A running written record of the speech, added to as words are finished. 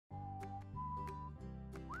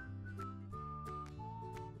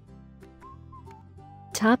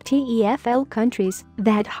top TEFL countries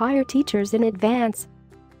that hire teachers in advance.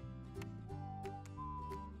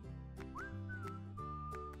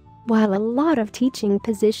 While a lot of teaching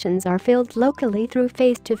positions are filled locally through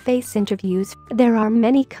face-to-face interviews, there are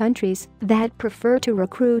many countries that prefer to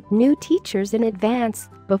recruit new teachers in advance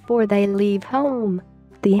before they leave home.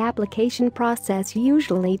 The application process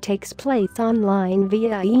usually takes place online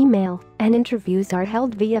via email, and interviews are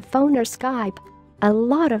held via phone or Skype. A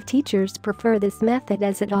lot of teachers prefer this method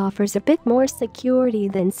as it offers a bit more security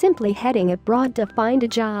than simply heading abroad to find a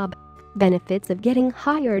job. Benefits of getting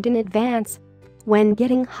hired in advance. When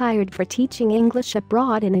getting hired for teaching English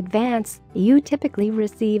abroad in advance, you typically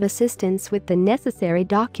receive assistance with the necessary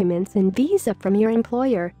documents and visa from your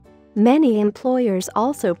employer. Many employers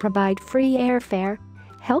also provide free airfare,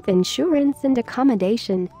 health insurance and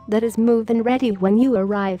accommodation that is move-in ready when you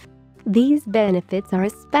arrive. These benefits are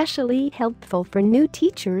especially helpful for new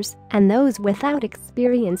teachers and those without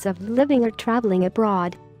experience of living or traveling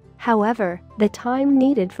abroad. However, the time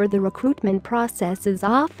needed for the recruitment process is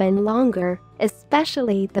often longer,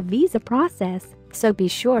 especially the visa process, so be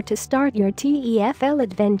sure to start your TEFL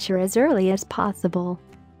adventure as early as possible.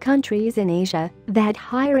 Countries in Asia that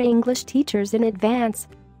hire English teachers in advance.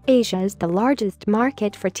 Asia is the largest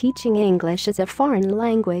market for teaching English as a foreign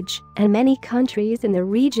language, and many countries in the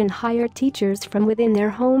region hire teachers from within their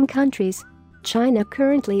home countries. China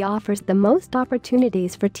currently offers the most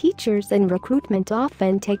opportunities for teachers, and recruitment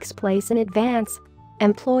often takes place in advance.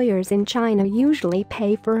 Employers in China usually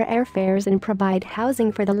pay for airfares and provide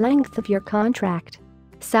housing for the length of your contract.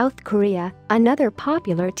 South Korea, another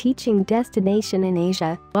popular teaching destination in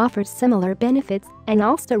Asia, offers similar benefits and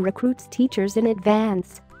also recruits teachers in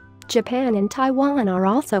advance. Japan and Taiwan are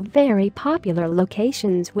also very popular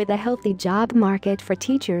locations with a healthy job market for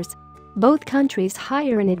teachers. Both countries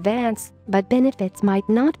hire in advance, but benefits might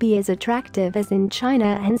not be as attractive as in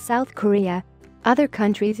China and South Korea. Other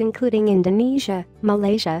countries including Indonesia,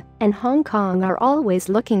 Malaysia, and Hong Kong are always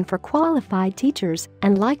looking for qualified teachers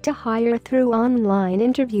and like to hire through online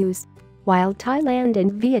interviews. While Thailand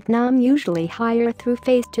and Vietnam usually hire through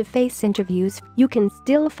face-to-face interviews, you can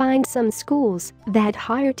still find some schools that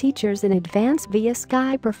hire teachers in advance via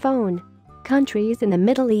Skype or phone. Countries in the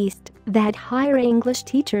Middle East that hire English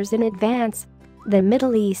teachers in advance. The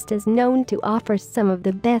Middle East is known to offer some of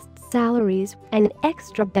the best salaries and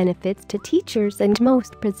extra benefits to teachers, and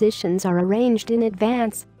most positions are arranged in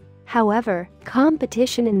advance. However,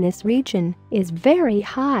 competition in this region is very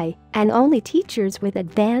high, and only teachers with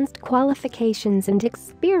advanced qualifications and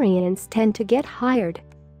experience tend to get hired.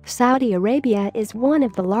 Saudi Arabia is one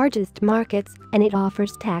of the largest markets, and it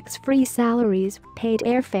offers tax-free salaries, paid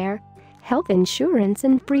airfare, health insurance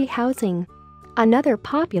and free housing. Another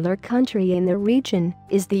popular country in the region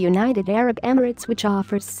is the United Arab Emirates, which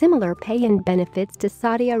offers similar pay and benefits to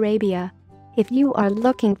Saudi Arabia. If you are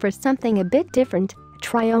looking for something a bit different,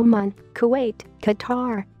 try Oman, Kuwait,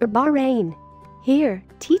 Qatar, or Bahrain. Here,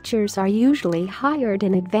 teachers are usually hired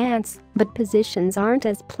in advance, but positions aren't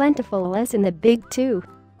as plentiful as in the Big Two.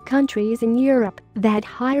 Countries in Europe that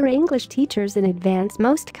hire English teachers in advance.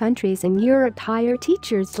 Most countries in Europe hire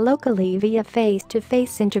teachers locally via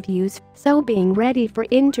face-to-face interviews, so being ready for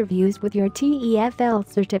interviews with your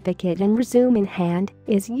TEFL certificate and resume in hand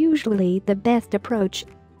is usually the best approach.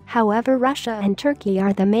 However, Russia and Turkey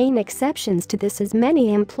are the main exceptions to this, as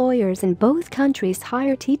many employers in both countries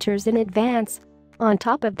hire teachers in advance. On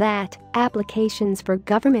top of that, applications for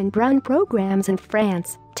government-run programs in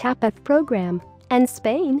France, TEFL program, and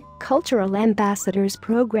Spain, Cultural Ambassadors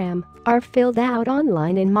Program, are filled out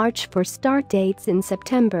online in March for start dates in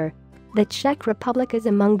September. The Czech Republic is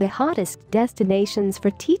among the hottest destinations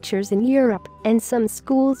for teachers in Europe, and some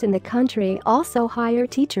schools in the country also hire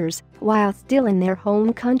teachers while still in their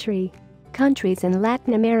home country. Countries in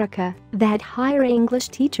Latin America that hire English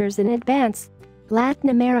teachers in advance. Latin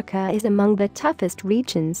America is among the toughest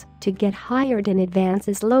regions to get hired in advance,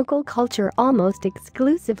 as local culture almost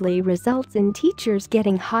exclusively results in teachers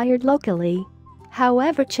getting hired locally.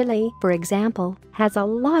 However, Chile, for example, has a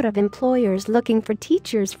lot of employers looking for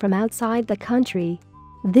teachers from outside the country.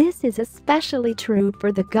 This is especially true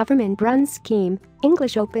for the government-run scheme,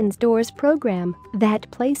 English Opens Doors program,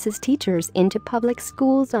 that places teachers into public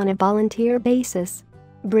schools on a volunteer basis.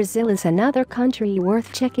 Brazil is another country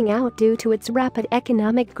worth checking out due to its rapid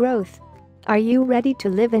economic growth. Are you ready to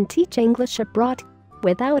live and teach English abroad?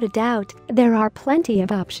 Without a doubt, there are plenty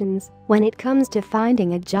of options when it comes to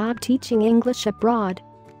finding a job teaching English abroad.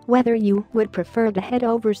 Whether you would prefer to head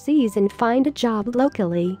overseas and find a job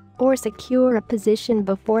locally or secure a position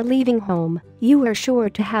before leaving home, you are sure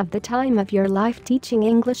to have the time of your life teaching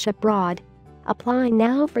English abroad. Apply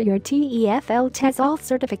now for your TEFL TESOL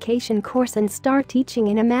certification course and start teaching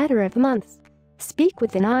in a matter of months. Speak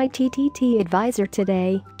with an ITTT advisor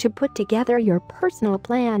today to put together your personal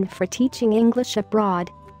plan for teaching English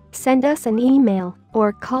abroad. Send us an email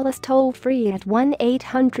or call us toll-free at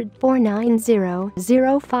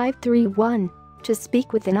 1-800-490-0531 to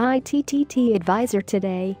speak with an ITTT advisor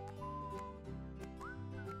today.